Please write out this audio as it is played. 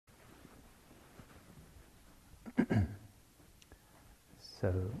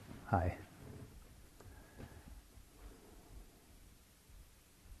So, hi.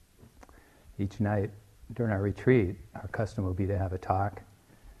 Each night during our retreat, our custom will be to have a talk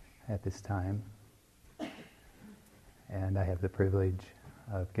at this time. And I have the privilege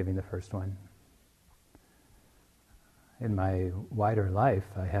of giving the first one. In my wider life,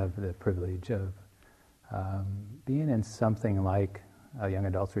 I have the privilege of being in something like a young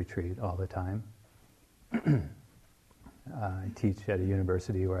adults retreat all the time. I teach at a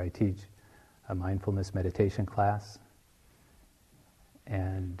university where I teach a mindfulness meditation class,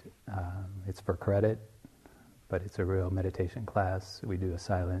 and it's for credit, but it's a real meditation class. We do a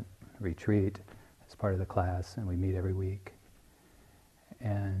silent retreat as part of the class, and we meet every week.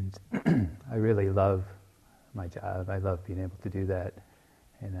 And I really love my job. I love being able to do that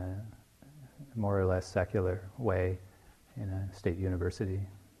in a more or less secular way in a state university.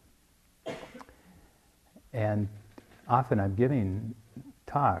 And often I'm giving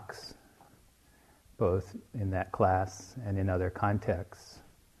talks, both in that class and in other contexts,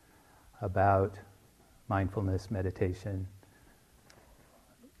 about mindfulness, meditation,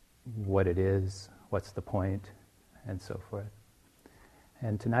 what it is, what's the point, and so forth.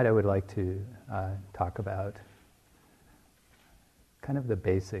 And tonight I would like to talk about kind of the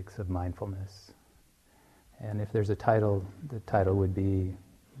basics of mindfulness. And if there's a title, the title would be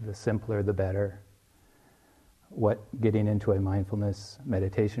The Simpler the Better. What getting into a mindfulness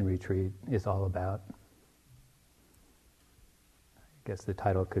meditation retreat is all about. I guess the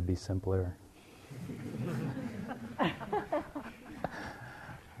title could be simpler.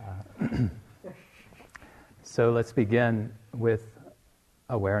 So let's begin with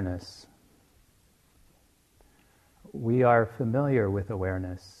awareness. We are familiar with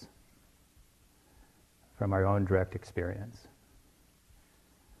awareness from our own direct experience.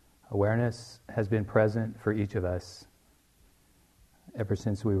 Awareness has been present for each of us ever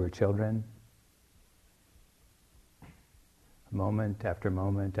since we were children, moment after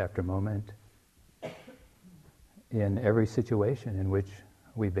moment after moment, in every situation in which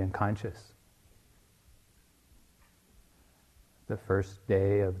we've been conscious. The first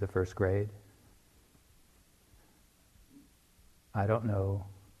day of the first grade, I don't know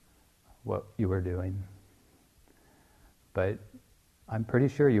what you were doing, but I'm pretty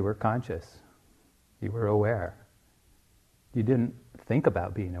sure you were conscious. You were aware. You didn't think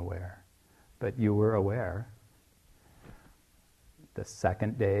about being aware, but you were aware. The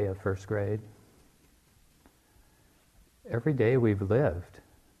second day of first grade. Every day we've lived,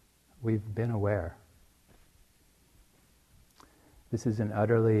 we've been aware. This is an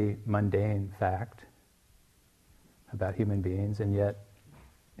utterly mundane fact about human beings, and yet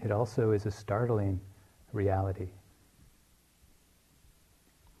it also is a startling reality.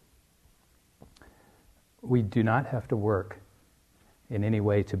 We do not have to work in any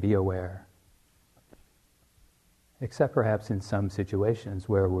way to be aware, except perhaps in some situations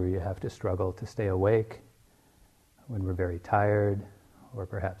where we have to struggle to stay awake, when we're very tired, or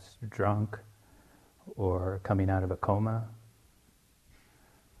perhaps drunk, or coming out of a coma,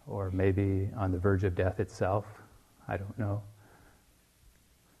 or maybe on the verge of death itself. I don't know.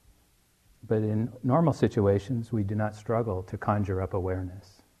 But in normal situations, we do not struggle to conjure up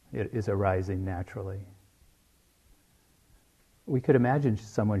awareness. It is arising naturally. We could imagine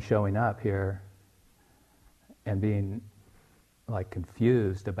someone showing up here and being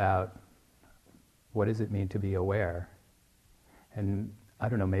confused about what does it mean to be aware. And I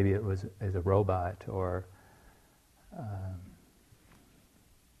don't know, maybe it was as a robot or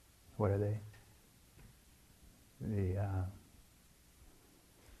what are they? The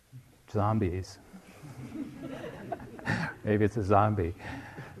zombies. Maybe it's a zombie.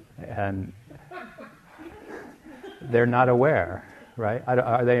 And they're not aware, right?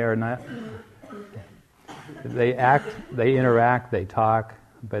 Are they or not? They act, they interact, they talk,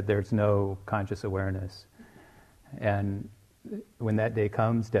 but there's no conscious awareness. And when that day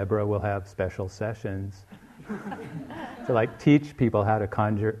comes, Deborah will have special sessions to teach people how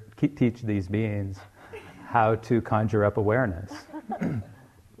to teach these beings how to conjure up awareness.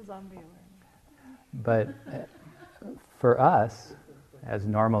 Zombie awareness. But for us, as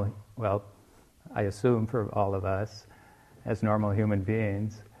normal, well, I assume for all of us, as normal human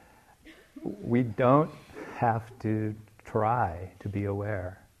beings, we don't have to try to be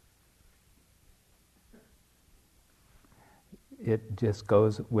aware. It just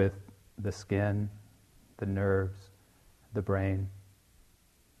goes with the skin, the nerves, the brain,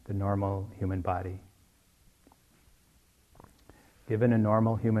 the normal human body. Given a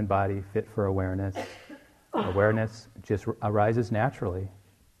normal human body fit for awareness, awareness just arises naturally,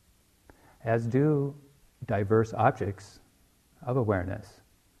 as do diverse objects of awareness.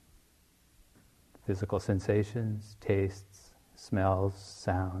 Physical sensations, tastes, smells,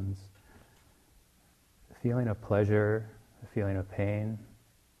 sounds, the feeling of pleasure, the feeling of pain,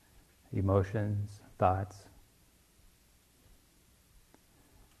 emotions, thoughts.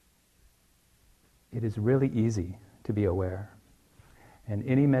 It is really easy to be aware. And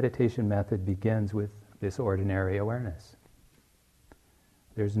any meditation method begins with this ordinary awareness.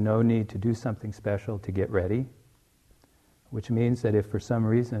 There's no need to do something special to get ready, which means that if for some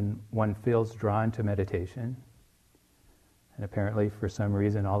reason one feels drawn to meditation, and apparently for some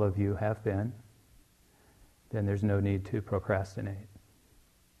reason all of you have been, then there's no need to procrastinate.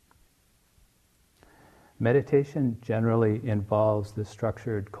 Meditation generally involves the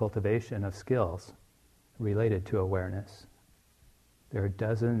structured cultivation of skills related to awareness. There are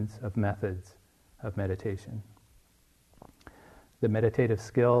dozens of methods of meditation. The meditative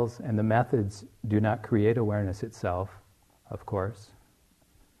skills and the methods do not create awareness itself, of course,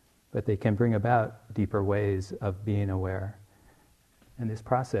 but they can bring about deeper ways of being aware. And this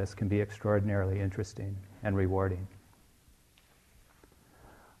process can be extraordinarily interesting and rewarding.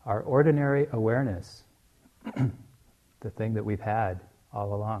 Our ordinary awareness, the thing that we've had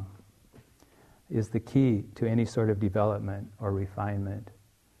all along, is the key to any sort of development or refinement.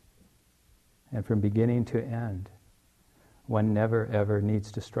 And from beginning to end, one never ever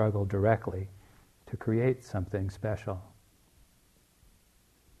needs to struggle directly to create something special.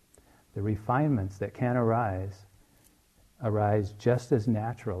 The refinements that can arise just as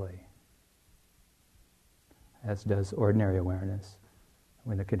naturally as does ordinary awareness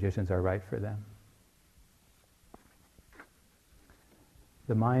when the conditions are right for them.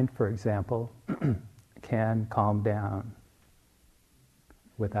 The mind, for example, can calm down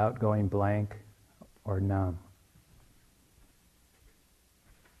without going blank or numb.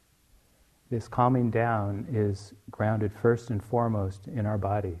 This calming down is grounded first and foremost in our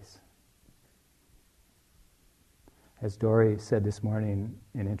bodies. As Dory said this morning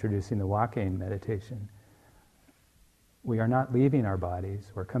in introducing the walking meditation, we are not leaving our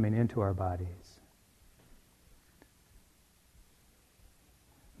bodies, we're coming into our bodies.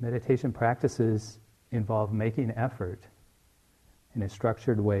 Meditation practices involve making effort in a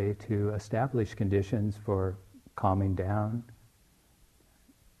structured way to establish conditions for calming down,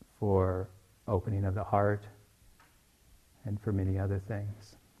 for opening of the heart, and for many other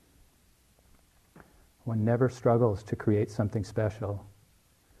things. One never struggles to create something special,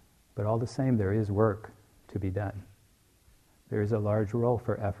 but all the same there is work to be done. There is a large role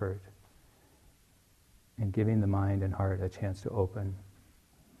for effort in giving the mind and heart a chance to open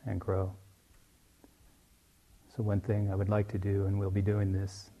and grow. So one thing I would like to do, and we'll be doing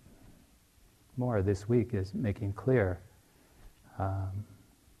this more this week, is making clear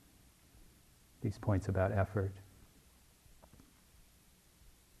these points about effort.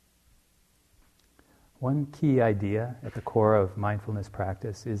 One key idea at the core of mindfulness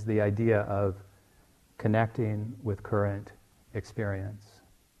practice is the idea of connecting with current experience.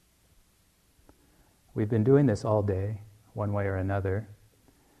 We've been doing this all day, one way or another,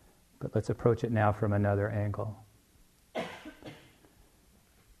 but let's approach it now from another angle.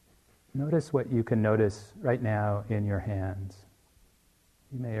 Notice what you can notice right now in your hands.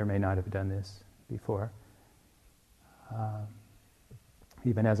 You may or may not have done this before.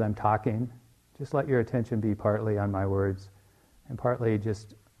 Even as I'm talking, just let your attention be partly on my words and partly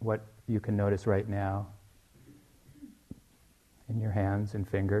just what you can notice right now in your hands and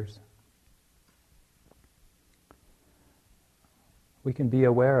fingers. We can be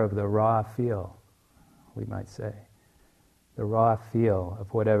aware of the raw feel, we might say. The raw feel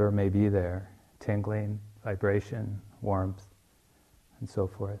of whatever may be there, tingling, vibration, warmth, and so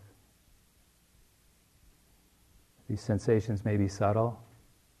forth. These sensations may be subtle.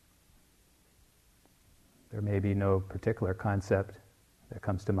 There may be no particular concept that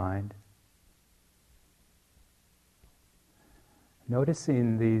comes to mind.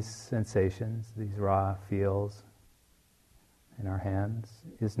 Noticing these sensations, these raw feels in our hands,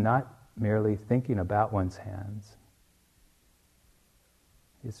 is not merely thinking about one's hands.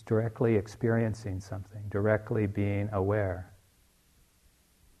 It's directly experiencing something, directly being aware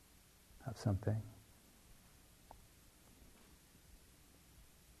of something.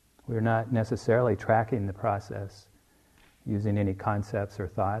 We're not necessarily tracking the process using any concepts or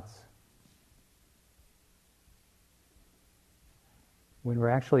thoughts. When we're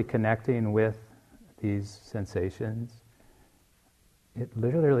actually connecting with these sensations, it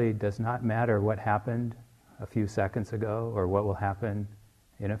literally does not matter what happened a few seconds ago or what will happen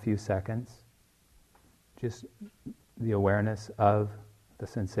in a few seconds. Just the awareness of the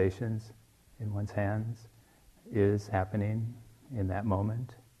sensations in one's hands is happening in that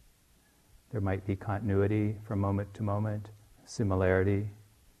moment. There might be continuity from moment to moment, similarity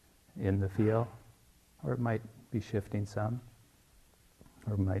in the feel, or it might be shifting some,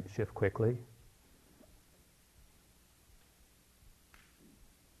 or it might shift quickly.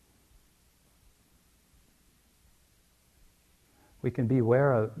 We can be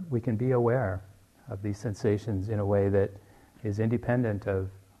aware of these sensations in a way that is independent of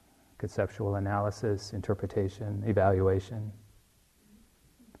conceptual analysis, interpretation, evaluation.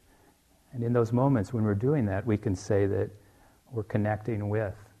 And in those moments when we're doing that, we can say that we're connecting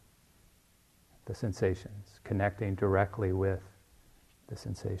with the sensations, connecting directly with the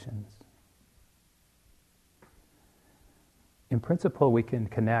sensations. In principle, we can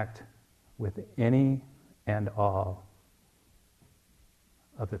connect with any and all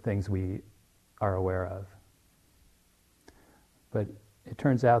of the things we are aware of. But it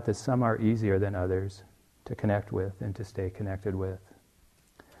turns out that some are easier than others to connect with and to stay connected with.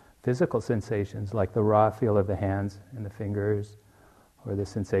 Physical sensations like the raw feel of the hands and the fingers, or the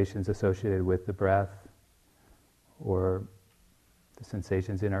sensations associated with the breath, or the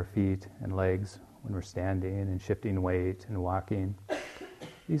sensations in our feet and legs when we're standing and shifting weight and walking.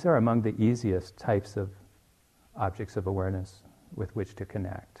 These are among the easiest types of objects of awareness with which to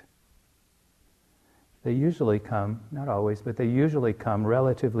connect. They usually come, not always, but they usually come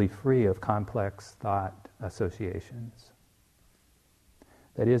relatively free of complex thought associations.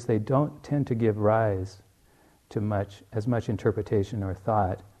 That is, they don't tend to give rise to as much interpretation or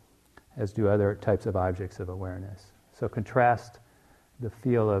thought as do other types of objects of awareness. So contrast the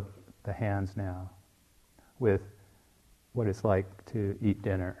feel of the hands now with what it's like to eat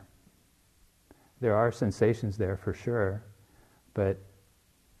dinner. There are sensations there for sure, but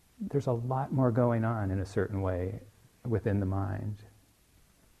there's a lot more going on in a certain way within the mind.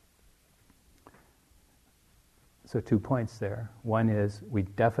 So 2 points there. One is we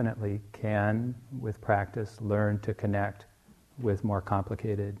definitely can, with practice, learn to connect with more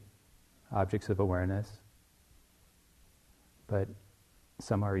complicated objects of awareness, but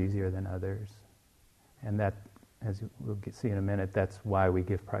some are easier than others. And that, as we'll see in a minute, that's why we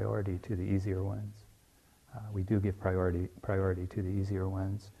give priority to the easier ones. We do give priority to the easier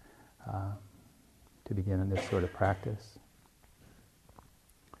ones to begin in this sort of practice.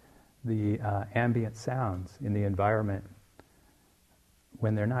 The ambient sounds in the environment,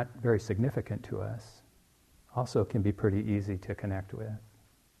 when they're not very significant to us, also can be pretty easy to connect with.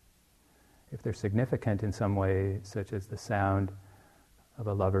 If they're significant in some way, such as the sound of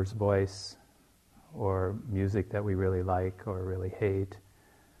a lover's voice, or music that we really like or really hate,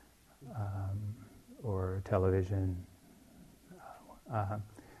 or television,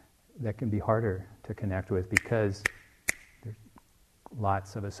 that can be harder to connect with because there's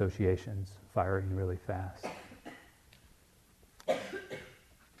lots of associations firing really fast.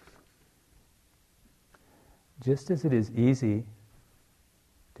 Just as it is easy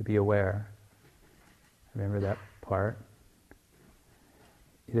to be aware, remember that part?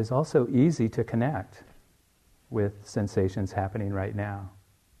 It is also easy to connect with sensations happening right now,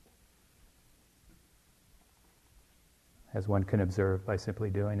 as one can observe by simply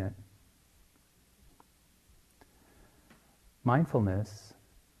doing it. Mindfulness,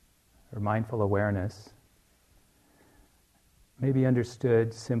 or mindful awareness, may be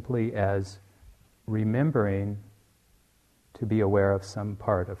understood simply as remembering to be aware of some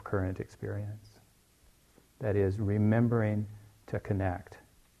part of current experience. That is, remembering to connect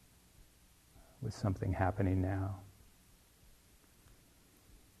with something happening now.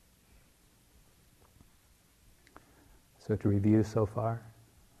 So to review so far,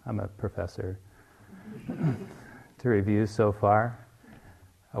 I'm a professor. To review so far,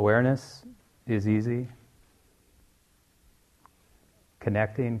 awareness is easy.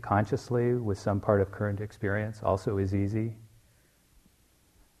 Connecting consciously with some part of current experience also is easy.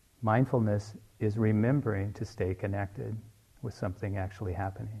 Mindfulness is remembering to stay connected with something actually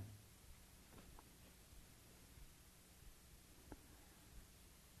happening.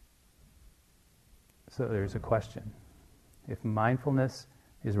 So there's a question. If mindfulness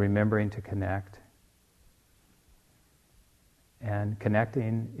is remembering to connect, and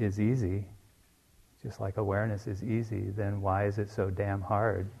connecting is easy, just like awareness is easy, then why is it so damn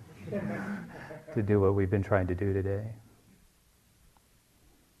hard to do what we've been trying to do today?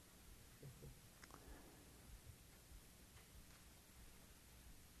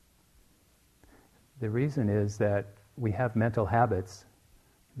 The reason is that we have mental habits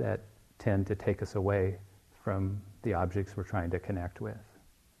that tend to take us away from the objects we're trying to connect with.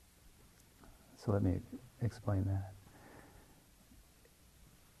 So let me explain that.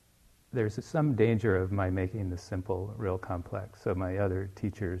 there's some danger of my making the simple real complex. So my other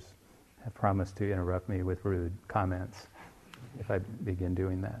teachers have promised to interrupt me with rude comments if I begin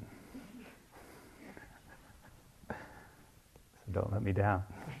doing that. So don't let me down.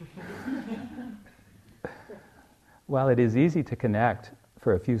 While it is easy to connect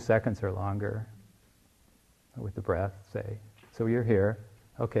for a few seconds or longer with the breath, say, so you're here,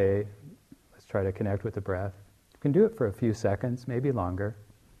 okay, let's try to connect with the breath. You can do it for a few seconds, maybe longer.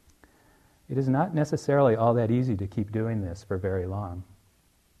 It is not necessarily all that easy to keep doing this for very long.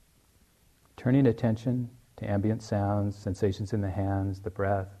 Turning attention to ambient sounds, sensations in the hands, the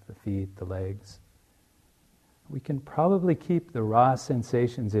breath, the feet, the legs. We can probably keep the raw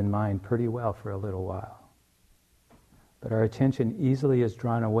sensations in mind pretty well for a little while. But our attention easily is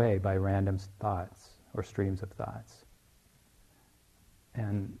drawn away by random thoughts or streams of thoughts.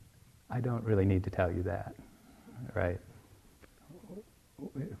 And I don't really need to tell you that, right?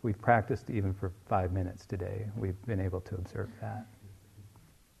 If we've practiced even for 5 minutes today, we've been able to observe that.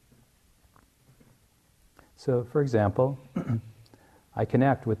 So, for example, I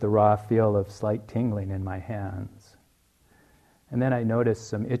connect with the raw feel of slight tingling in my hands. And then I notice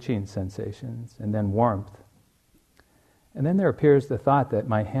some itching sensations, and then warmth. And then there appears the thought that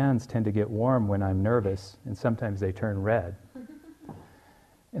my hands tend to get warm when I'm nervous, and sometimes they turn red.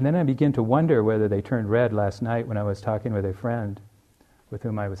 And then I begin to wonder whether they turned red last night when I was talking with a friend with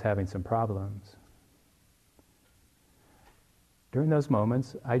whom I was having some problems. During those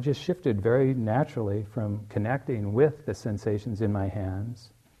moments, I just shifted very naturally from connecting with the sensations in my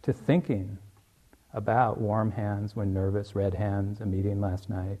hands to thinking about warm hands when nervous, red hands, a meeting last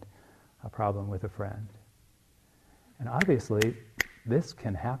night, a problem with a friend. And obviously, this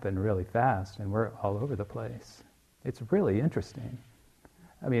can happen really fast, and we're all over the place. It's really interesting.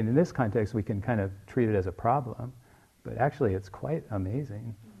 I mean, in this context, we can kind of treat it as a problem, but actually it's quite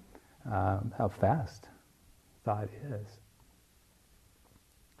amazing how fast thought is.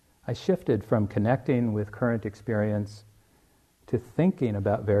 I shifted from connecting with current experience to thinking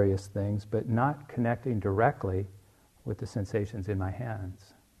about various things, but not connecting directly with the sensations in my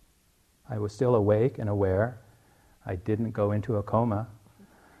hands. I was still awake and aware. I didn't go into a coma,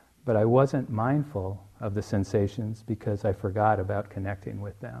 but I wasn't mindful of the sensations because I forgot about connecting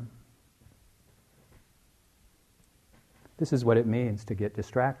with them. This is what it means to get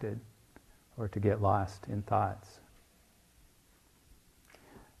distracted or to get lost in thoughts.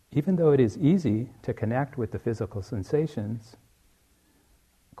 Even though it is easy to connect with the physical sensations,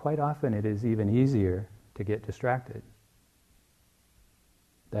 quite often it is even easier to get distracted.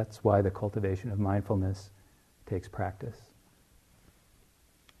 That's why the cultivation of mindfulness takes practice.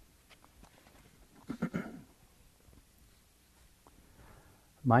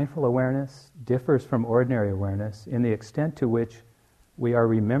 Mindful awareness differs from ordinary awareness in the extent to which we are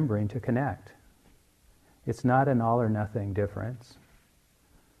remembering to connect. It's not an all or nothing difference.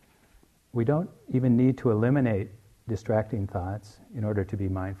 We don't even need to eliminate distracting thoughts in order to be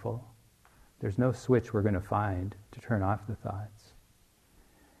mindful. There's no switch we're going to find to turn off the thoughts.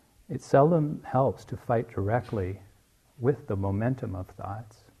 It seldom helps to fight directly with the momentum of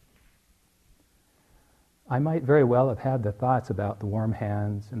thoughts. I might very well have had the thoughts about the warm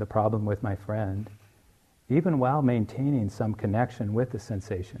hands and the problem with my friend, even while maintaining some connection with the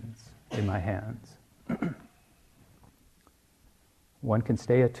sensations in my hands. One can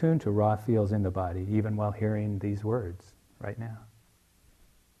stay attuned to raw feels in the body, even while hearing these words right now.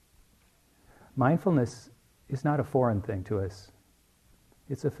 Mindfulness is not a foreign thing to us.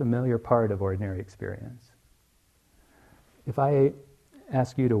 It's a familiar part of ordinary experience. If I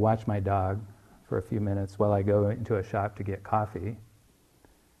ask you to watch my dog for a few minutes while I go into a shop to get coffee,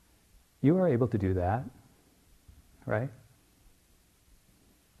 you are able to do that, right?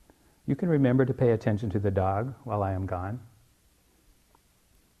 You can remember to pay attention to the dog while I am gone.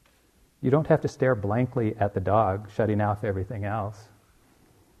 You don't have to stare blankly at the dog, shutting off everything else.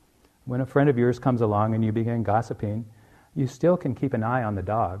 When a friend of yours comes along and you begin gossiping, you still can keep an eye on the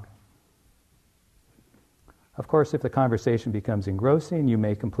dog. Of course, if the conversation becomes engrossing, you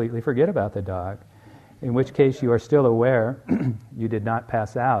may completely forget about the dog, in which case you are still aware you did not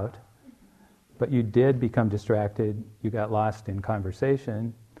pass out, but you did become distracted, you got lost in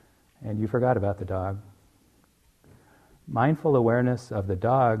conversation, and you forgot about the dog. Mindful awareness of the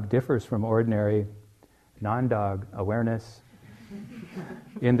dog differs from ordinary non-dog awareness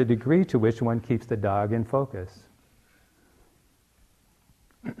in the degree to which one keeps the dog in focus.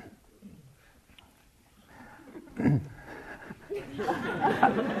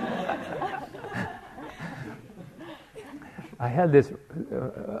 I had this,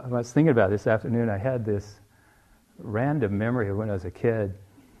 I was thinking about this afternoon, I had this random memory of when I was a kid,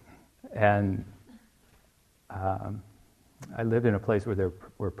 And I lived in a place where there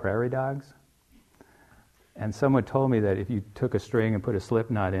were prairie dogs. And someone told me that if you took a string and put a slip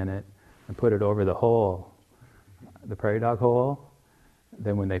knot in it and put it over the hole, the prairie dog hole,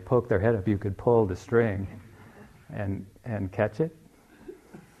 then when they poked their head up, you could pull the string and catch it.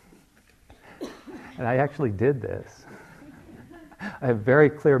 And I actually did this. I have very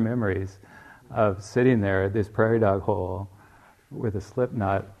clear memories of sitting there at this prairie dog hole with a slip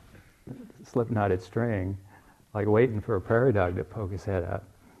knotted string, like waiting for a prairie dog to poke his head up.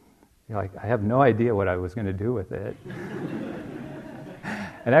 Like, I have no idea what I was going to do with it.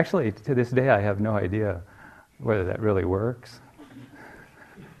 And actually, to this day, I have no idea whether that really works.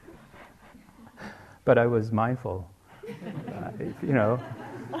 But I was mindful.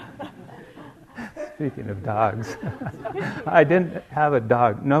 Speaking of dogs, I didn't have a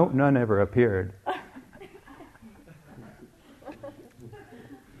dog. No, none ever appeared.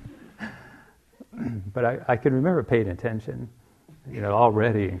 But I can remember paying attention,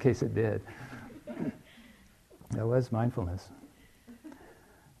 already in case it did. That was mindfulness.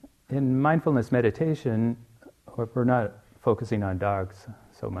 In mindfulness meditation, we're not focusing on dogs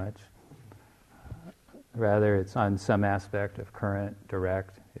so much. Rather, it's on some aspect of current,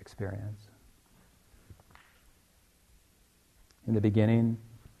 direct experience. In the beginning,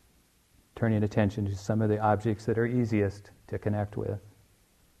 turning attention to some of the objects that are easiest to connect with.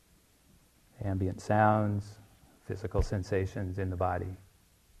 Ambient sounds, physical sensations in the body,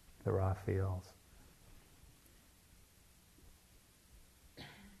 the raw feels.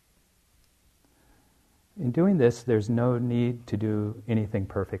 In doing this, there's no need to do anything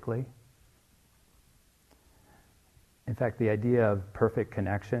perfectly. In fact, the idea of perfect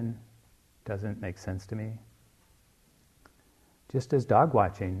connection doesn't make sense to me. Just as dog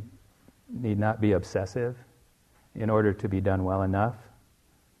watching need not be obsessive in order to be done well enough.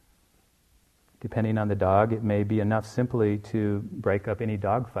 Depending on the dog, it may be enough simply to break up any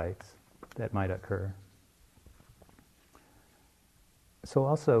dog fights that might occur. So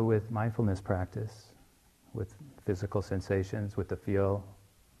also with mindfulness practice, with physical sensations, with the feel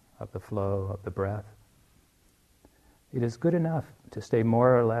of the flow of the breath, it is good enough to stay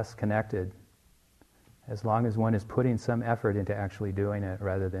more or less connected as long as one is putting some effort into actually doing it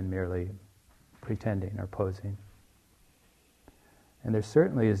rather than merely pretending or posing. And there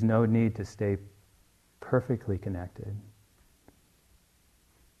certainly is no need to stay perfectly connected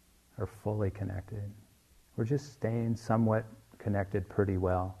or fully connected. We're just staying somewhat connected pretty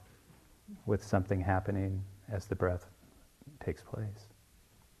well with something happening as the breath takes place.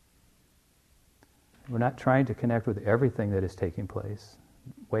 We're not trying to connect with everything that is taking place.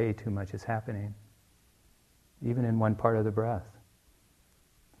 Way too much is happening, even in one part of the breath,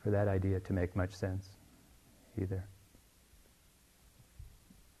 for that idea to make much sense either.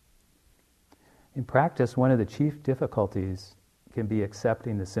 In practice, one of the chief difficulties can be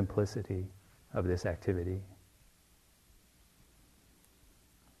accepting the simplicity of this activity.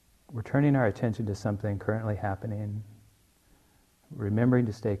 We're turning our attention to something currently happening, remembering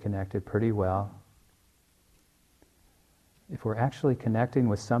to stay connected pretty well. If we're actually connecting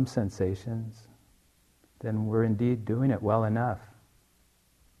with some sensations, then we're indeed doing it well enough.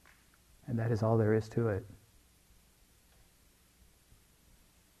 And that is all there is to it.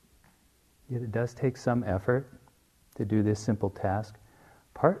 Yet it does take some effort to do this simple task,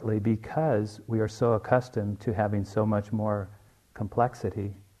 partly because we are so accustomed to having so much more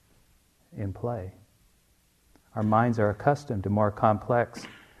complexity in play. Our minds are accustomed to more complex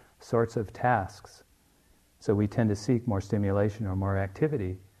sorts of tasks, so we tend to seek more stimulation or more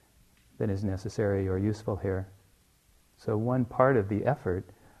activity than is necessary or useful here. So one part of the effort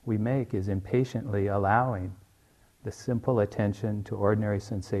we make is impatiently allowing the simple attention to ordinary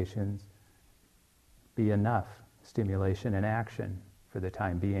sensations be enough stimulation and action for the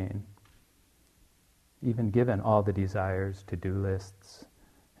time being, even given all the desires, to-do lists,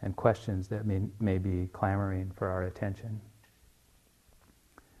 and questions that may be clamoring for our attention.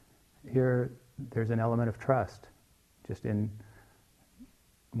 Here, there's an element of trust, just in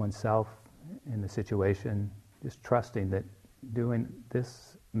oneself, in the situation, just trusting that doing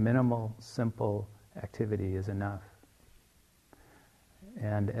this minimal, simple activity is enough.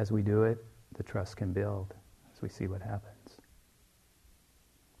 And as we do it, the trust can build as we see what happens.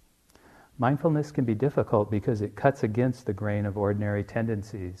 Mindfulness can be difficult because it cuts against the grain of ordinary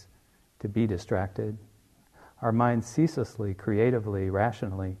tendencies to be distracted. Our minds ceaselessly, creatively,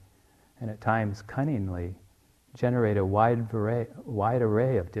 rationally, and at times cunningly generate a wide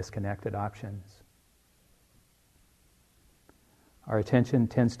array of disconnected options. Our attention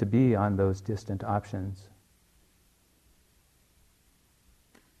tends to be on those distant options.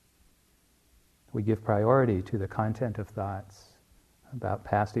 We give priority to the content of thoughts about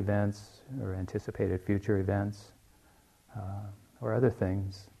past events or anticipated future events or other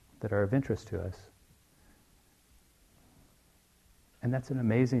things that are of interest to us. And that's an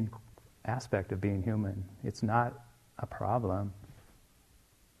amazing aspect of being human. It's not a problem.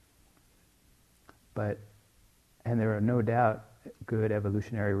 And there are no doubt good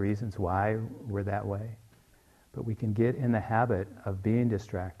evolutionary reasons why we're that way. But we can get in the habit of being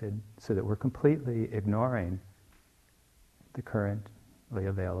distracted so that we're completely ignoring the currently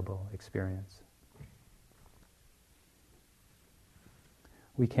available experience.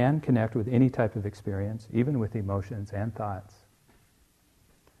 We can connect with any type of experience, even with emotions and thoughts.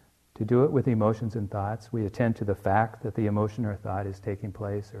 To do it with emotions and thoughts, we attend to the fact that the emotion or thought is taking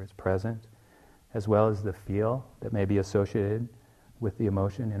place or is present, as well as the feel that may be associated with the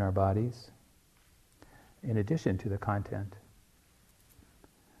emotion in our bodies, in addition to the content.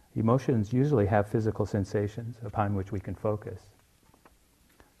 Emotions usually have physical sensations upon which we can focus,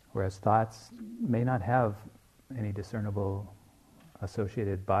 whereas thoughts may not have any discernible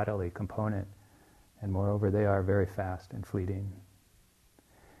associated bodily component, and moreover they are very fast and fleeting.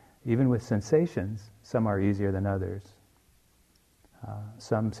 Even with sensations, some are easier than others.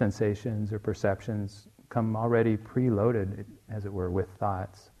 Some sensations or perceptions come already preloaded, as it were, with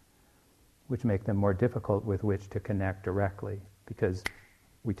thoughts, which make them more difficult with which to connect directly, because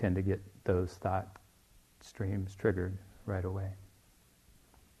we tend to get those thought streams triggered right away.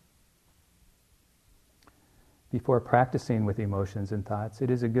 Before practicing with emotions and thoughts, it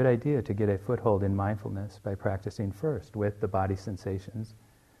is a good idea to get a foothold in mindfulness by practicing first with the body sensations.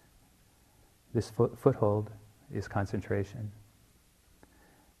 This foothold is concentration.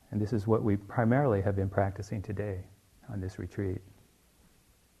 And this is what we primarily have been practicing today on this retreat.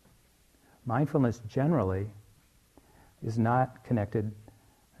 Mindfulness generally is not connected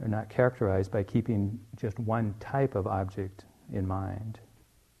or not characterized by keeping just one type of object in mind.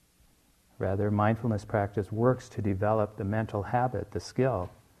 Rather, mindfulness practice works to develop the mental habit, the skill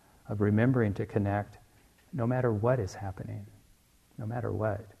of remembering to connect no matter what is happening, no matter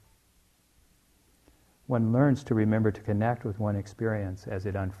what. One learns to remember to connect with one experience as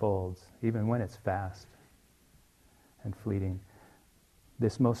it unfolds, even when it's fast and fleeting.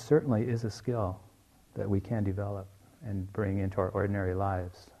 This most certainly is a skill that we can develop and bring into our ordinary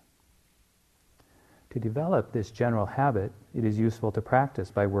lives. To develop this general habit, it is useful to practice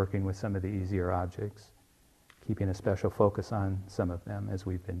by working with some of the easier objects, keeping a special focus on some of them as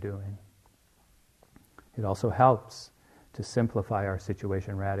we've been doing. It also helps to simplify our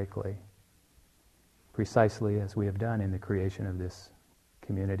situation radically, precisely as we have done in the creation of this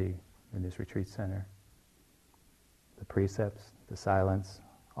community, in this retreat center. The precepts, the silence,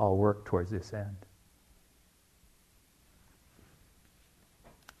 all work towards this end.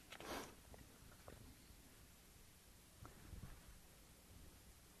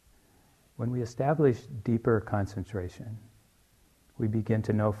 When we establish deeper concentration, we begin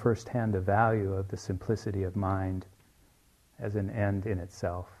to know firsthand the value of the simplicity of mind as an end in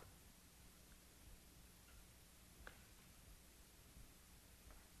itself.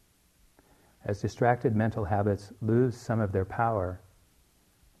 As distracted mental habits lose some of their power,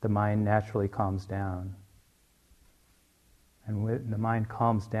 the mind naturally calms down. And when the mind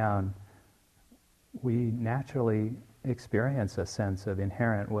calms down, we naturally experience a sense of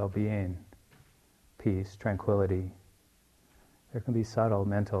inherent well-being, peace, tranquility. There can be subtle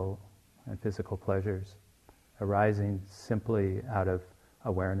mental and physical pleasures arising simply out of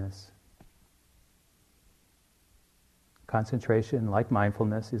awareness. Concentration, like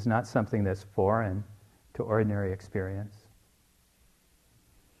mindfulness, is not something that's foreign to ordinary experience.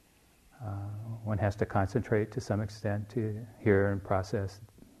 One has to concentrate to some extent to hear and process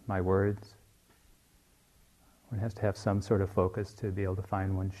my words. One has to have some sort of focus to be able to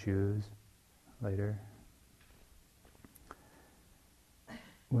find one's shoes later.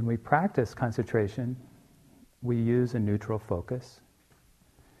 When we practice concentration, we use a neutral focus.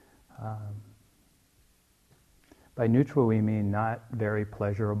 By neutral, we mean not very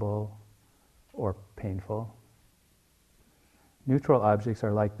pleasurable or painful. Neutral objects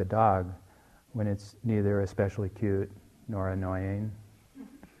are like the dog when it's neither especially cute nor annoying.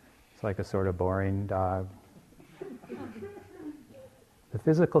 It's like a sort of boring dog. The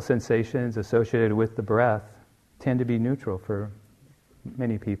physical sensations associated with the breath tend to be neutral for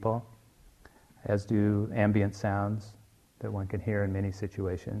many people, as do ambient sounds that one can hear in many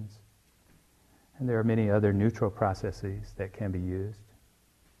situations. And there are many other neutral processes that can be used.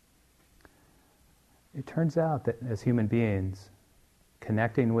 It turns out that as human beings,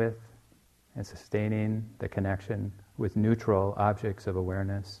 connecting with and sustaining the connection with neutral objects of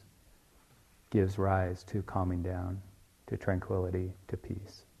awareness gives rise to calming down, to tranquility, to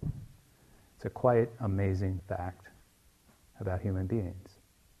peace. It's a quite amazing fact about human beings,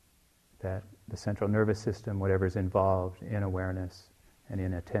 that the central nervous system, whatever's involved in awareness and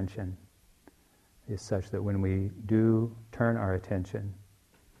in attention, is such that when we do turn our attention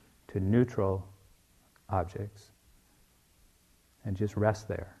to neutral objects and just rest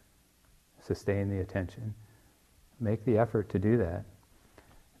there, sustain the attention, make the effort to do that,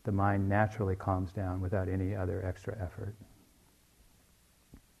 the mind naturally calms down without any other extra effort.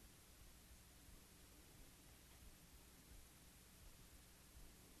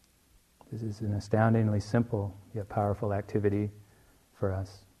 This is an astoundingly simple yet powerful activity for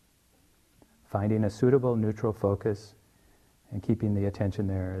us. Finding a suitable neutral focus and keeping the attention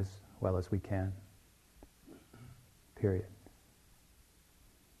there as well as we can. Period.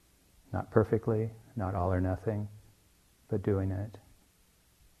 Not perfectly, not all or nothing, but doing it.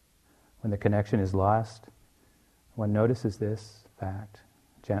 When the connection is lost, one notices this fact,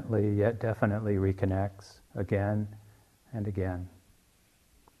 gently yet definitely reconnects again and again,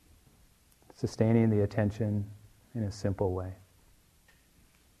 sustaining the attention in a simple way.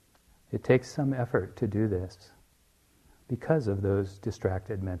 It takes some effort to do this because of those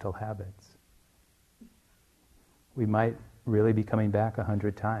distracted mental habits. We might really be coming back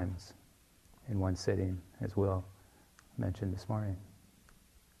 100 times in one sitting, as Will mentioned this morning.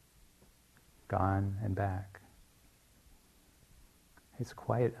 Gone and back. It's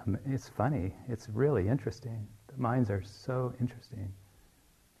funny, it's really interesting. The minds are so interesting.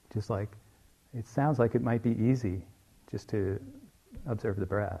 Just like, it sounds like it might be easy just to observe the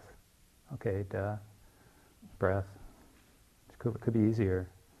breath. Okay, breath. It could be easier.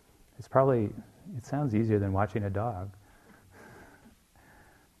 It sounds easier than watching a dog.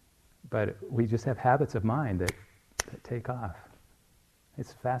 But we just have habits of mind that take off.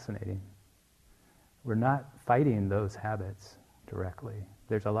 It's fascinating. We're not fighting those habits directly.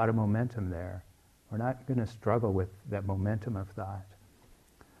 There's a lot of momentum there. We're not going to struggle with that momentum of thought.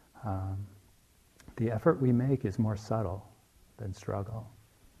 The effort we make is more subtle than struggle.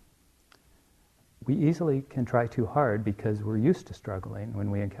 We easily can try too hard because we're used to struggling when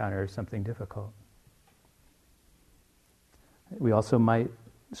we encounter something difficult. We also might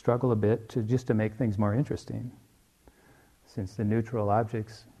struggle a bit to make things more interesting, since the neutral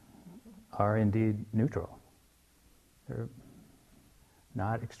objects are indeed neutral. They're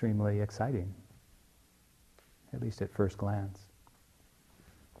not extremely exciting, at least at first glance.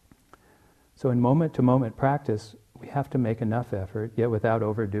 So in moment-to-moment practice, we have to make enough effort, yet without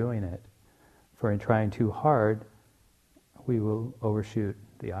overdoing it. For in trying too hard, we will overshoot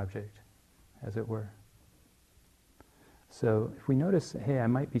the object, as it were. So if we notice, hey, I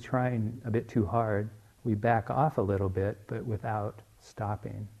might be trying a bit too hard, we back off a little bit, but without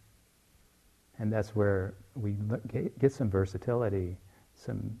stopping. And that's where we get some versatility,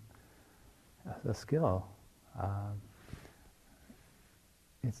 a skill.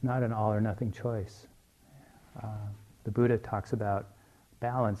 It's not an all or nothing choice. The Buddha talks about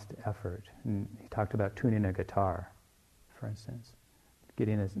balanced effort. And he talked about tuning a guitar, for instance.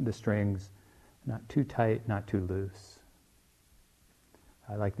 Getting the strings not too tight, not too loose.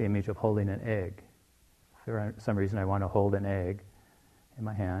 I like the image of holding an egg. If for some reason I want to hold an egg in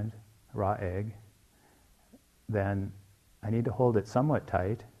my hand, a raw egg, then I need to hold it somewhat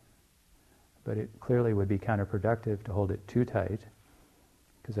tight, but it clearly would be counterproductive to hold it too tight,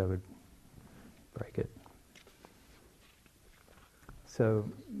 because I would break it. So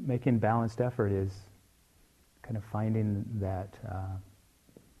making balanced effort is kind of finding that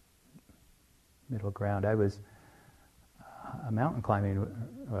middle ground. I was mountain climbing.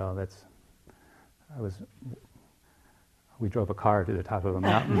 We drove a car to the top of a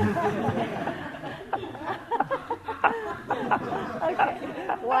mountain.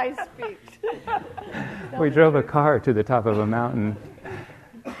 Okay, wise speech. We drove a car to the top of a mountain,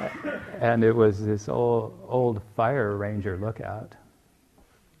 and it was this old fire ranger lookout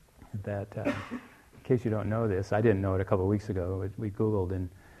that, in case you don't know this, I didn't know it a couple of weeks ago, we Googled, and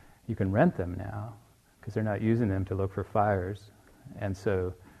you can rent them now, because they're not using them to look for fires. And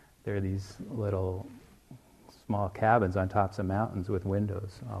so there are these little small cabins on tops of mountains with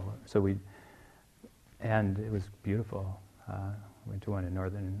windows all over. And it was beautiful. Went to one in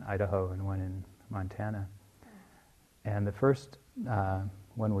northern Idaho and one in Montana. And the first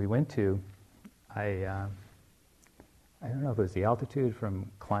one we went to, I don't know if it was the altitude from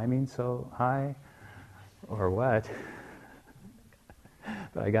climbing so high or what,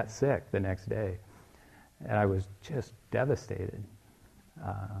 but I got sick the next day. And I was just devastated.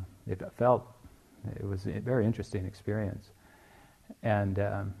 It was a very interesting experience. And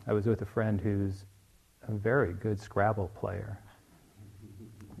I was with a friend who's a very good Scrabble player.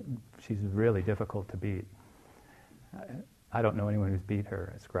 She's really difficult to beat. I don't know anyone who's beat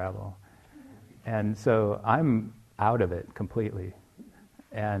her at Scrabble. And so I'm out of it completely.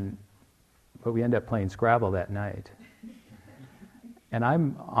 But we end up playing Scrabble that night. And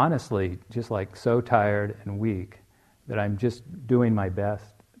I'm honestly just like so tired and weak that I'm just doing my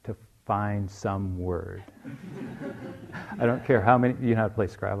best to find some word. I don't care how many, you know how to play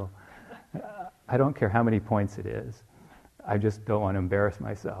Scrabble. I don't care how many points it is. I just don't want to embarrass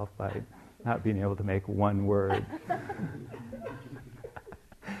myself by not being able to make one word.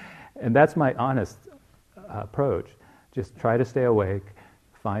 And that's my honest approach. Just try to stay awake,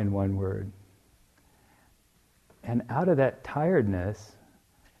 find one word. And out of that tiredness,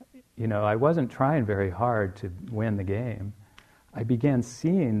 I wasn't trying very hard to win the game. I began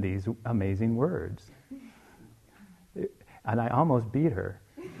seeing these amazing words. And I almost beat her.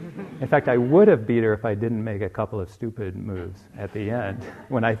 In fact, I would have beat her if I didn't make a couple of stupid moves at the end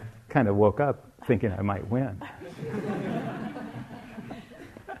when I kind of woke up thinking I might win.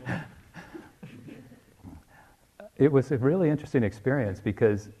 It was a really interesting experience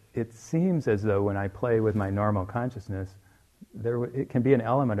because it seems as though when I play with my normal consciousness, it can be an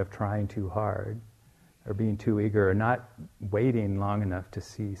element of trying too hard or being too eager or not waiting long enough to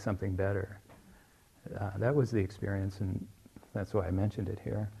see something better. That was the experience, and that's why I mentioned it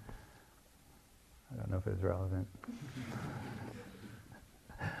here. I don't know if it was relevant.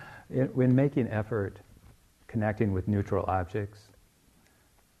 When making effort, connecting with neutral objects,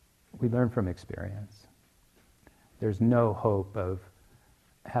 we learn from experience. There's no hope of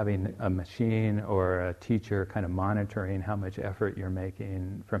having a machine or a teacher kind of monitoring how much effort you're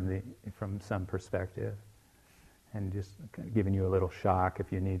making from some perspective and just kind of giving you a little shock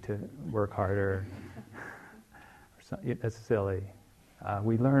if you need to work harder. That's silly.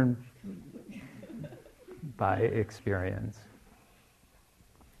 We learn by experience.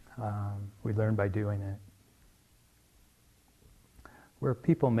 We learn by doing it. Where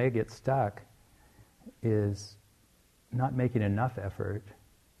people may get stuck is not making enough effort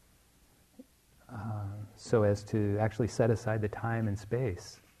so as to actually set aside the time and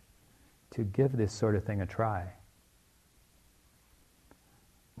space to give this sort of thing a try.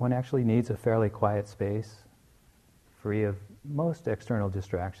 One actually needs a fairly quiet space, free of most external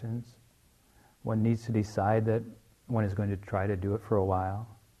distractions. One needs to decide that one is going to try to do it for a while.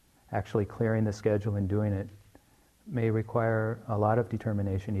 Actually clearing the schedule and doing it may require a lot of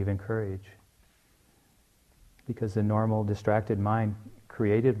determination, even courage. Because the normal distracted mind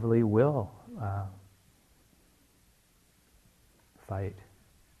creatively will fight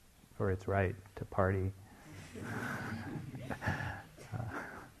for its right to party.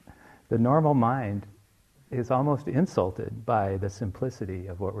 The normal mind is almost insulted by the simplicity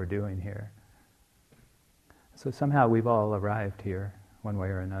of what we're doing here. So somehow we've all arrived here, one way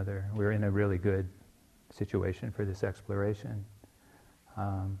or another. We're in a really good situation for this exploration.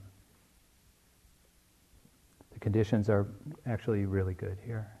 The conditions are actually really good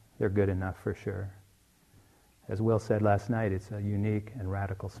here. They're good enough for sure. As Will said last night, it's a unique and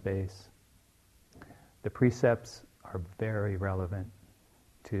radical space. The precepts are very relevant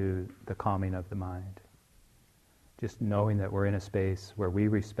to the calming of the mind. Just knowing that we're in a space where we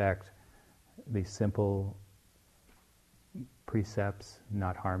respect these simple precepts,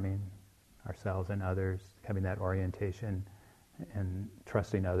 not harming ourselves and others, having that orientation and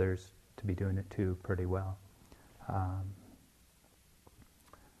trusting others to be doing it too pretty well.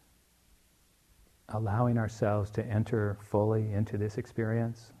 Allowing ourselves to enter fully into this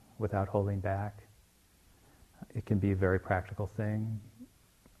experience without holding back. It can be a very practical thing,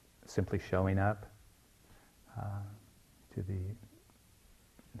 simply showing up to the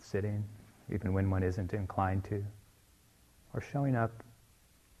sitting, even when one isn't inclined to, or showing up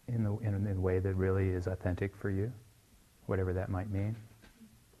in the way that really is authentic for you, whatever that might mean.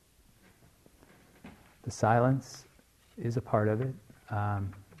 The silence is a part of it.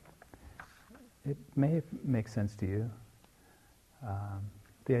 It may make sense to you.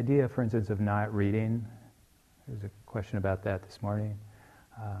 The idea, for instance, of not reading, there's a question about that this morning.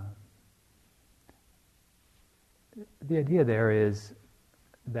 The idea there is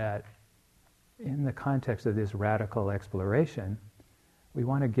that in the context of this radical exploration, we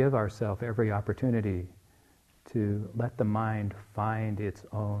want to give ourselves every opportunity to let the mind find its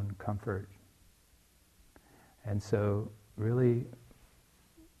own comfort. And so really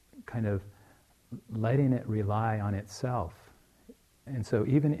kind of letting it rely on itself. And so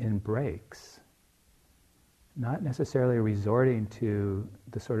even in breaks, not necessarily resorting to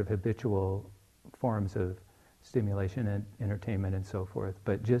the sort of habitual forms of stimulation and entertainment and so forth,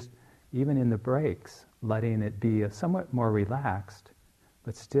 but just even in the breaks, letting it be a somewhat more relaxed,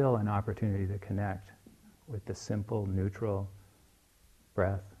 but still an opportunity to connect with the simple, neutral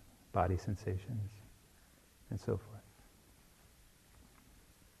breath, body sensations, and so forth.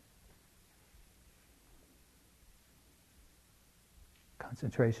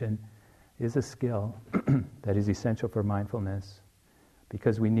 Concentration is a skill that is essential for mindfulness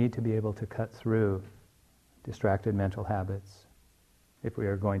because we need to be able to cut through distracted mental habits if we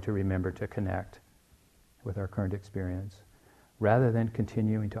are going to remember to connect with our current experience, rather than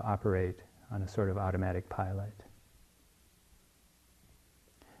continuing to operate on a sort of automatic pilot.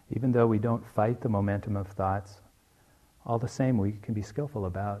 Even though we don't fight the momentum of thoughts, all the same we can be skillful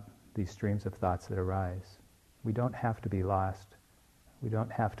about these streams of thoughts that arise. We don't have to be lost. We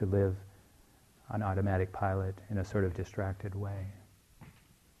don't have to live on automatic pilot in a sort of distracted way.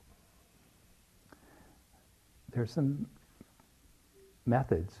 There's some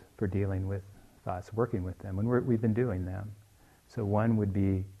methods for dealing with thoughts, working with them, and we've been doing them. So one would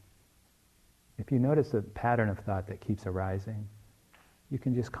be, if you notice a pattern of thought that keeps arising, you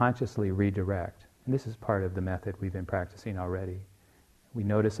can just consciously redirect. And this is part of the method we've been practicing already. We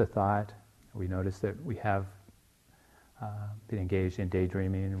notice a thought, we notice that we have been engaged in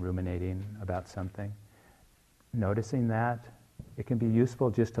daydreaming, ruminating about something. Noticing that, it can be useful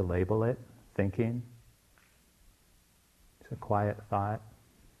just to label it, thinking. It's a quiet thought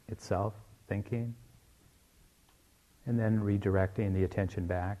itself, thinking. And then redirecting the attention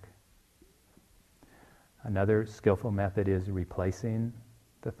back. Another skillful method is replacing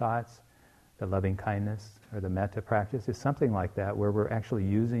the thoughts. The loving kindness or the metta practice is something like that, where we're actually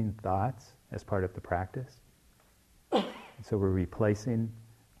using thoughts as part of the practice. So we're replacing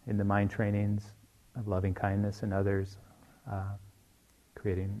in the mind trainings of loving kindness and others,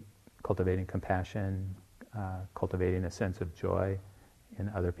 cultivating compassion, cultivating a sense of joy in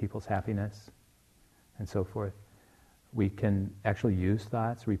other people's happiness, and so forth. We can actually use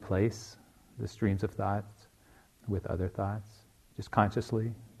thoughts, replace the streams of thoughts with other thoughts, just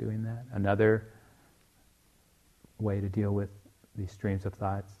consciously doing that. Another way to deal with these streams of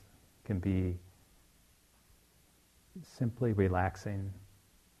thoughts can be simply relaxing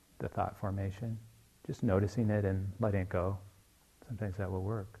the thought formation, just noticing it and letting it go. Sometimes that will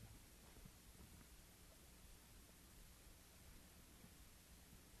work.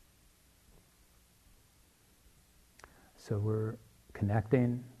 So we're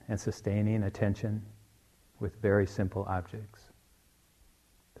connecting and sustaining attention with very simple objects.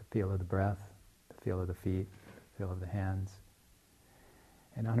 The feel of the breath, the feel of the feet, the feel of the hands.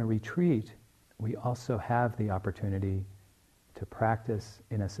 And on a retreat, we also have the opportunity to practice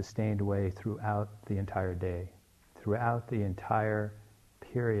in a sustained way throughout the entire day, throughout the entire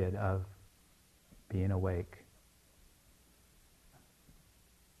period of being awake.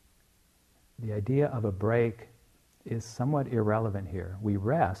 The idea of a break is somewhat irrelevant here. We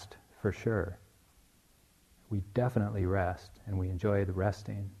rest, for sure. We definitely rest, and we enjoy the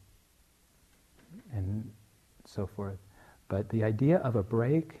resting, and so forth. But the idea of a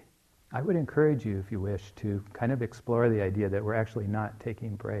break, I would encourage you, if you wish, to kind of explore the idea that we're actually not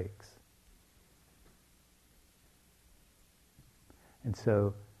taking breaks. And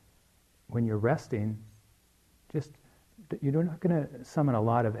so, when you're resting, you're not going to summon a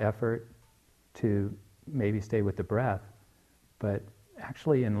lot of effort to maybe stay with the breath, but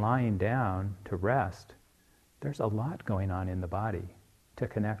actually in lying down to rest, there's a lot going on in the body to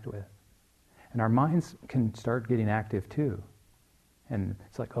connect with. And our minds can start getting active too. And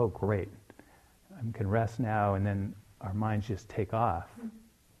it's like, oh great, I can rest now, and then our minds just take off.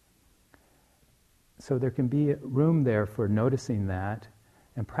 So there can be room there for noticing that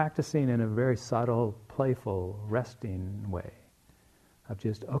and practicing in a very subtle, playful, resting way of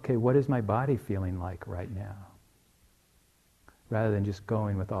just, okay, what is my body feeling like right now? Rather than just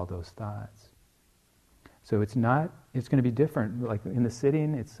going with all those thoughts. So it's going to be different. Like in the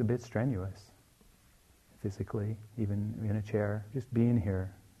sitting, it's a bit strenuous. Physically, even in a chair, just being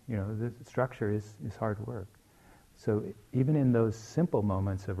here, the structure is hard work. So even in those simple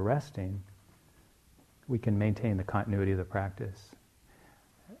moments of resting, we can maintain the continuity of the practice.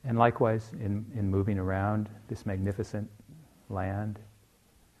 And likewise, in moving around this magnificent land,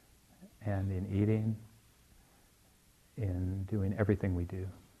 and in eating, in doing everything we do,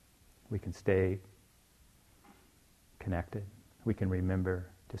 we can stay connected. We can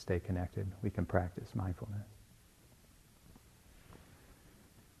remember to stay connected. We can practice mindfulness.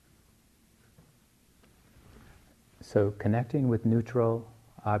 So connecting with neutral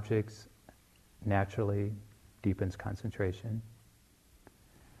objects naturally deepens concentration.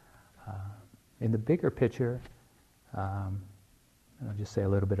 In the bigger picture, and I'll just say a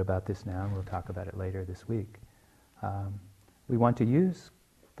little bit about this now, and we'll talk about it later this week. We want to use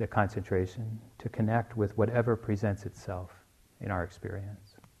the concentration to connect with whatever presents itself in our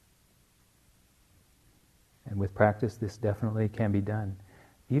experience. And with practice, this definitely can be done,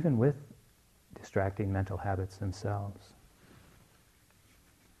 even with distracting mental habits themselves.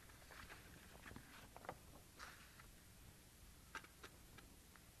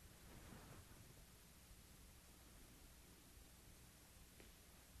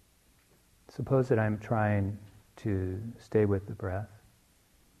 Suppose that I'm trying to stay with the breath,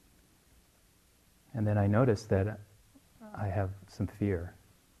 and then I notice that I have some fear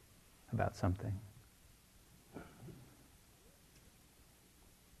about something.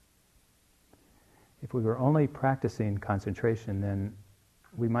 If we were only practicing concentration, then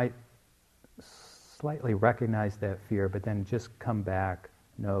we might slightly recognize that fear, but then just come back,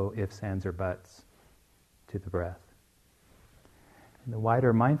 no ifs, ands, or buts, to the breath. In the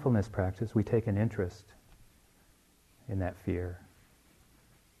wider mindfulness practice, we take an interest in that fear.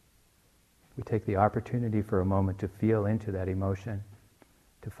 We take the opportunity for a moment to feel into that emotion,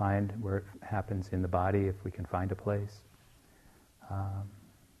 to find where it happens in the body, if we can find a place.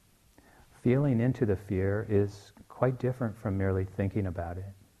 Feeling into the fear is quite different from merely thinking about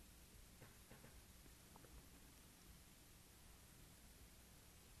it.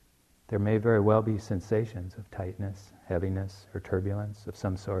 There may very well be sensations of tightness, heaviness, or turbulence of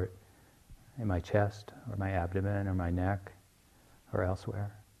some sort in my chest, or my abdomen, or my neck, or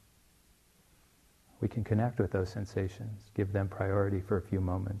elsewhere. We can connect with those sensations, give them priority for a few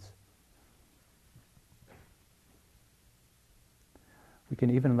moments. We can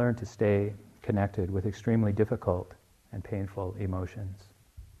even learn to stay connected with extremely difficult and painful emotions.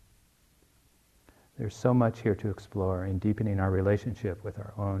 There's so much here to explore in deepening our relationship with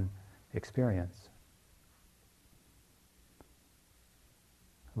our own experience.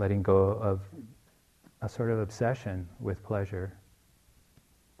 Letting go of a sort of obsession with pleasure.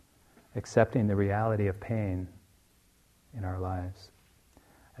 Accepting the reality of pain in our lives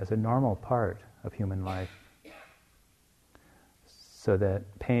as a normal part of human life, so that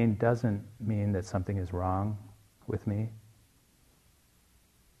pain doesn't mean that something is wrong with me.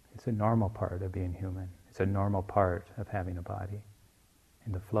 It's a normal part of being human. It's a normal part of having a body.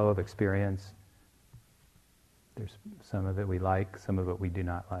 In the flow of experience, there's some of it we like, some of it we do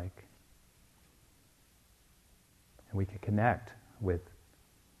not like. And we can connect with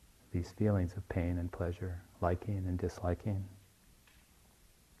these feelings of pain and pleasure, liking and disliking.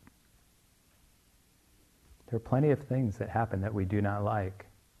 There are plenty of things that happen that we do not like,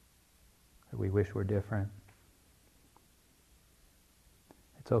 that we wish were different.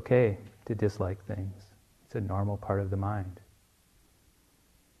 It's okay to dislike things. It's a normal part of the mind.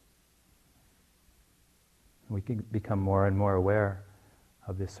 We can become more and more aware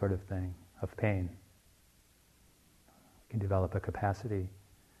of this sort of thing, of pain. We can develop a capacity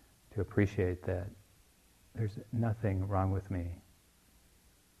to appreciate that there's nothing wrong with me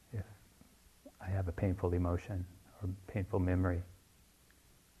if I have a painful emotion or painful memory.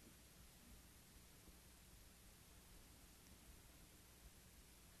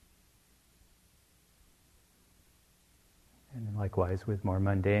 And likewise with more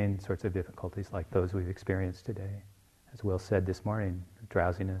mundane sorts of difficulties like those we've experienced today. As Will said this morning,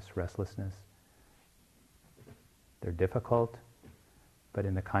 drowsiness, restlessness. They're difficult, but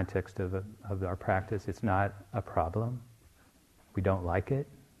in the context of our practice, it's not a problem. We don't like it.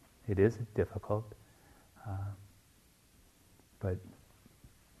 It is difficult. But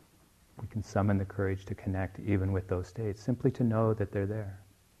we can summon the courage to connect even with those states, simply to know that they're there,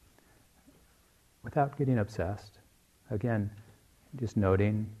 without getting obsessed. Again, just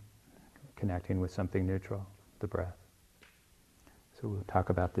noting, connecting with something neutral, the breath. So we'll talk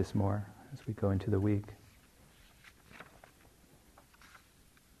about this more as we go into the week.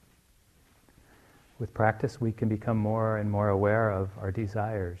 With practice, we can become more and more aware of our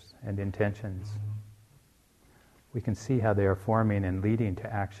desires and intentions. We can see how they are forming and leading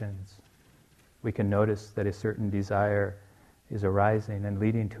to actions. We can notice that a certain desire is arising and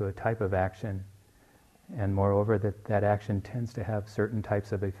leading to a type of action, and moreover that action tends to have certain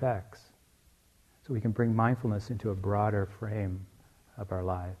types of effects. So we can bring mindfulness into a broader frame of our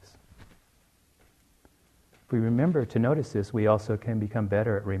lives. If we remember to notice this, we also can become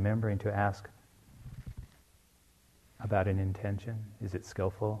better at remembering to ask about an intention. Is it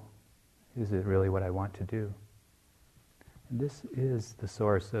skillful? Is it really what I want to do? And this is the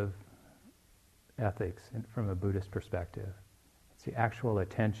source of ethics from a Buddhist perspective. It's the actual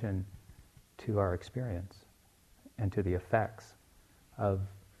attention to our experience and to the effects of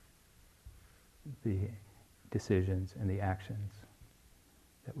the decisions and the actions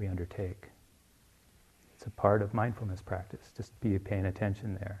that we undertake. It's a part of mindfulness practice, just be paying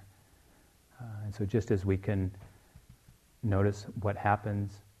attention there. And so just as we can notice what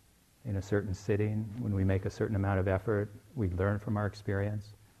happens in a certain sitting, when we make a certain amount of effort, we learn from our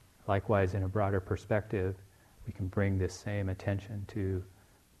experience. Likewise, in a broader perspective, we can bring this same attention to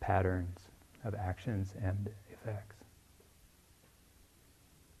patterns of actions and effects.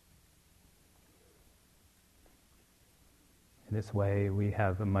 In this way, we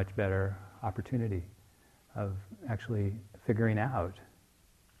have a much better opportunity of actually figuring out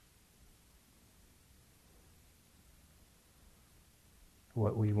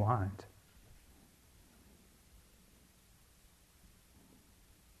what we want.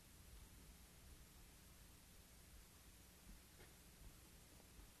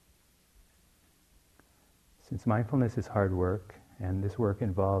 Since mindfulness is hard work, and this work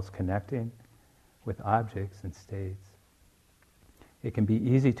involves connecting with objects and states, it can be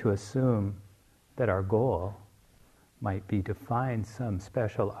easy to assume that our goal might be to find some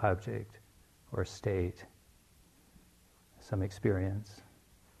special object or state, some experience.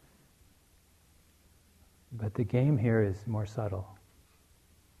 But the game here is more subtle.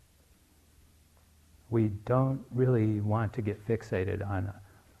 We don't really want to get fixated on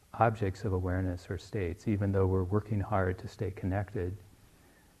objects of awareness or states, even though we're working hard to stay connected.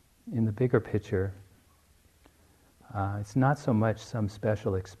 In the bigger picture, it's not so much some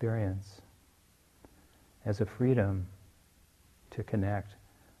special experience as a freedom to connect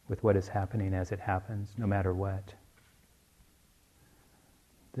with what is happening as it happens, no matter what.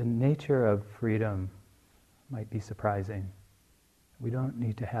 The nature of freedom might be surprising. We don't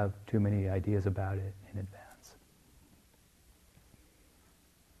need to have too many ideas about it in advance.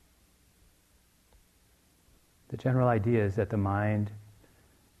 The general idea is that the mind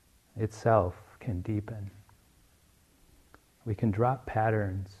itself can deepen. We can drop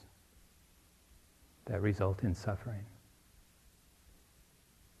patterns that result in suffering.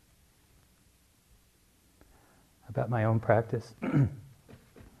 About my own practice,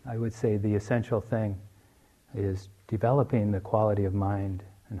 I would say the essential thing is developing the quality of mind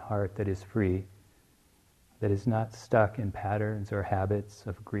and heart that is free, that is not stuck in patterns or habits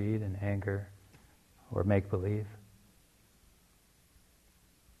of greed and anger or make-believe.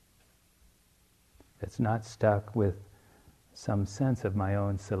 It's not stuck with some sense of my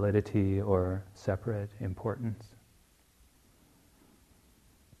own solidity or separate importance.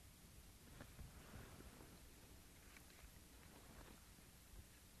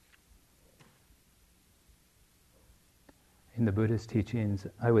 In the Buddhist teachings,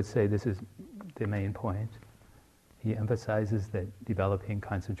 I would say this is the main point. He emphasizes that developing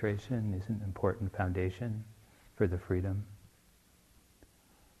concentration is an important foundation for the freedom.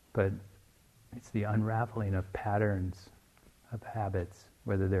 But it's the unraveling of patterns, of habits,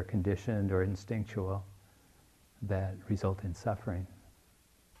 whether they're conditioned or instinctual, that result in suffering.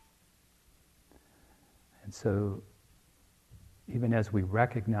 And so, even as we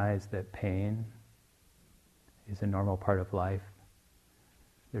recognize that pain is a normal part of life,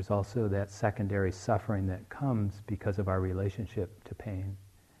 there's also that secondary suffering that comes because of our relationship to pain.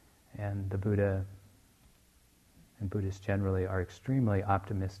 And the Buddha and Buddhists generally are extremely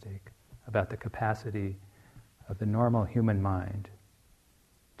optimistic about the capacity of the normal human mind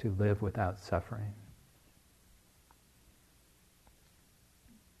to live without suffering.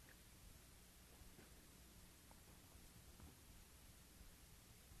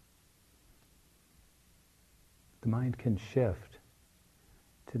 The mind can shift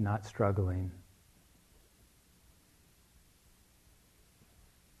to not struggling.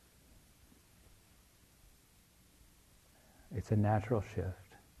 It's a natural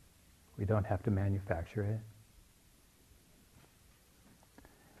shift. We don't have to manufacture it.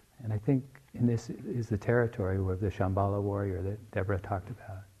 And I think in this is the territory where the Shambhala warrior that Deborah talked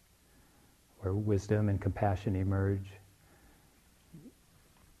about, where wisdom and compassion emerge.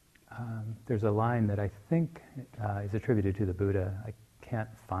 There's a line that I think is attributed to the Buddha. I can't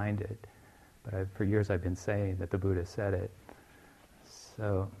find it, but for years I've been saying that the Buddha said it.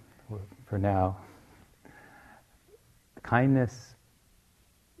 So for now, kindness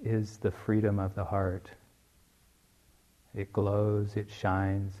is the freedom of the heart. It glows, it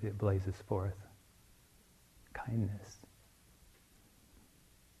shines, it blazes forth. Kindness.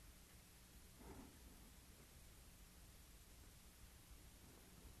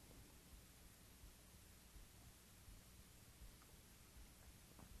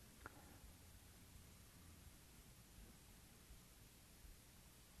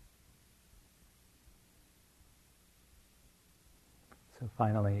 So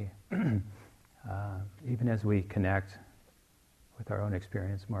finally, Even as we connect with our own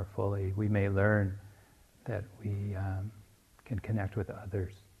experience more fully, we may learn that we can connect with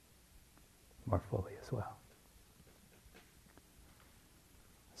others more fully as well.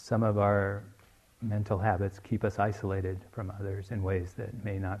 Some of our mental habits keep us isolated from others in ways that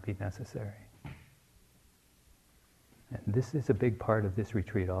may not be necessary. And this is a big part of this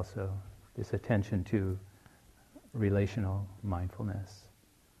retreat also, this attention to relational mindfulness.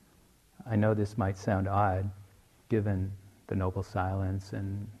 I know this might sound odd, given the noble silence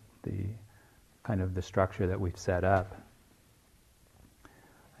and the kind of the structure that we've set up.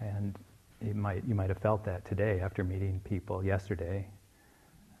 And you might have felt that today after meeting people yesterday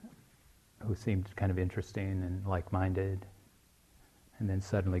who seemed kind of interesting and like-minded, and then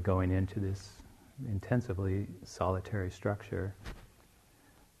suddenly going into this intensively solitary structure.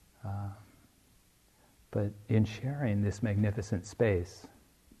 But in sharing this magnificent space,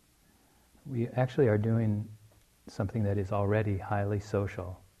 we actually are doing something that is already highly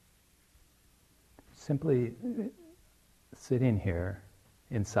social. Simply sitting here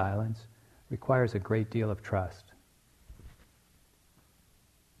in silence requires a great deal of trust.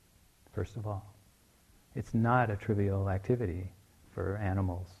 First of all, it's not a trivial activity for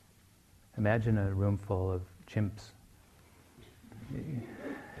animals. Imagine a room full of chimps. It'd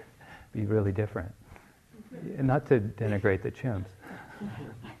be really different. Not to denigrate the chimps,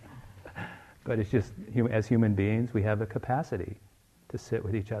 but it's just, as human beings, we have a capacity to sit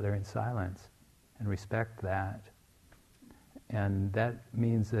with each other in silence and respect that. And that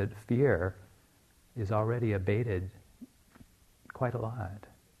means that fear is already abated quite a lot.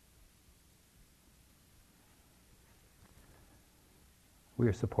 We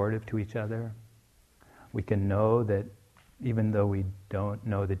are supportive to each other. We can know that even though we don't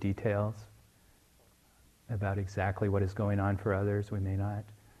know the details about exactly what is going on for others, we may not,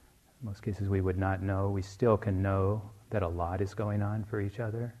 in most cases we would not know, we still can know that a lot is going on for each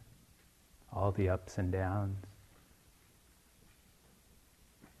other, all the ups and downs.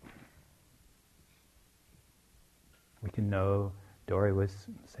 We can know, Dory was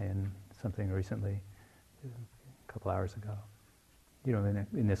saying something recently, a couple hours ago.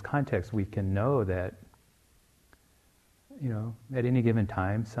 In this context, we can know that, at any given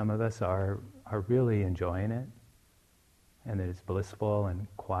time, some of us are really enjoying it, and that it's blissful and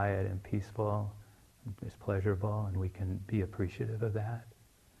quiet and peaceful, and it's pleasurable, and we can be appreciative of that.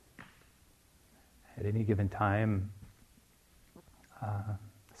 At any given time,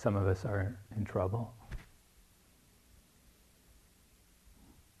 some of us are in trouble.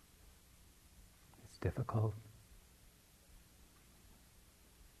 It's difficult.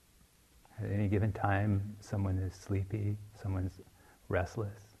 At any given time, someone is sleepy, someone's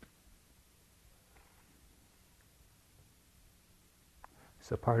restless.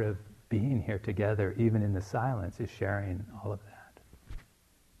 So part of being here together, even in the silence, is sharing all of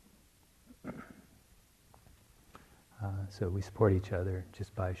that. So we support each other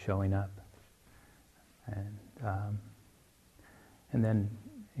just by showing up. And then,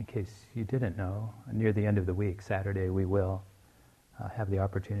 in case you didn't know, near the end of the week, Saturday, we will have the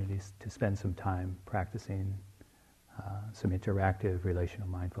opportunities to spend some time practicing some interactive relational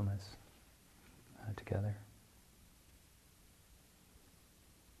mindfulness together.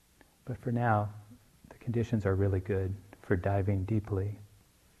 But for now, the conditions are really good for diving deeply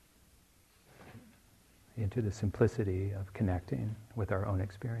into the simplicity of connecting with our own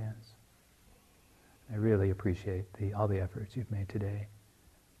experience. I really appreciate all the efforts you've made today,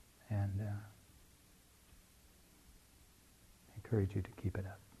 and encourage you to keep it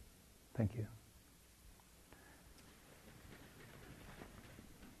up. Thank you.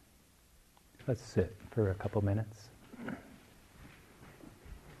 Let's sit for a couple minutes.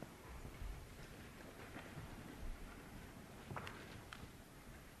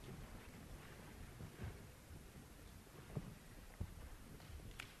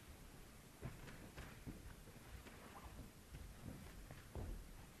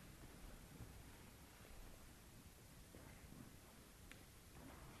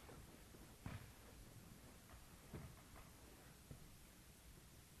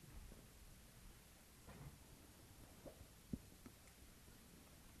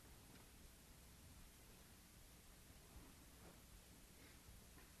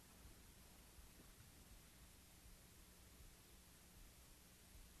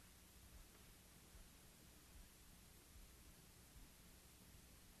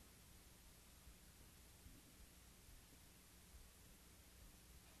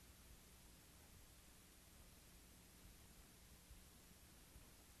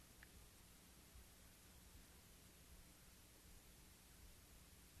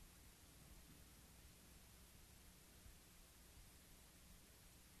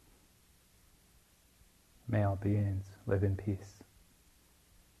 May all beings live in peace.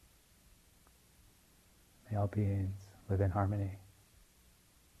 May all beings live in harmony.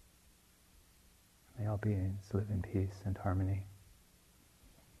 May all beings live in peace and harmony.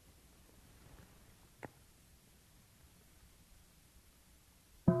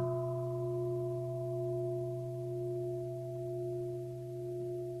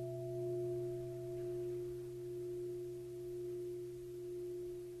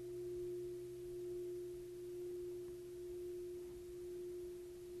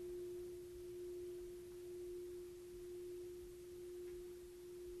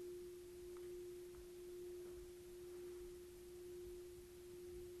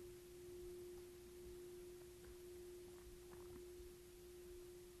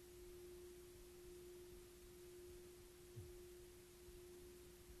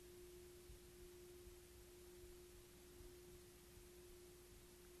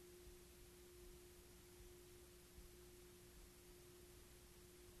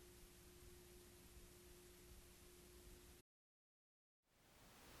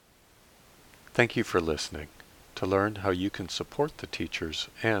 Thank you for listening. To learn how you can support the teachers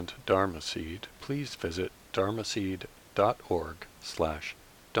and Dharma Seed, please visit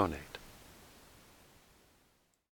dharmaseed.org/donate.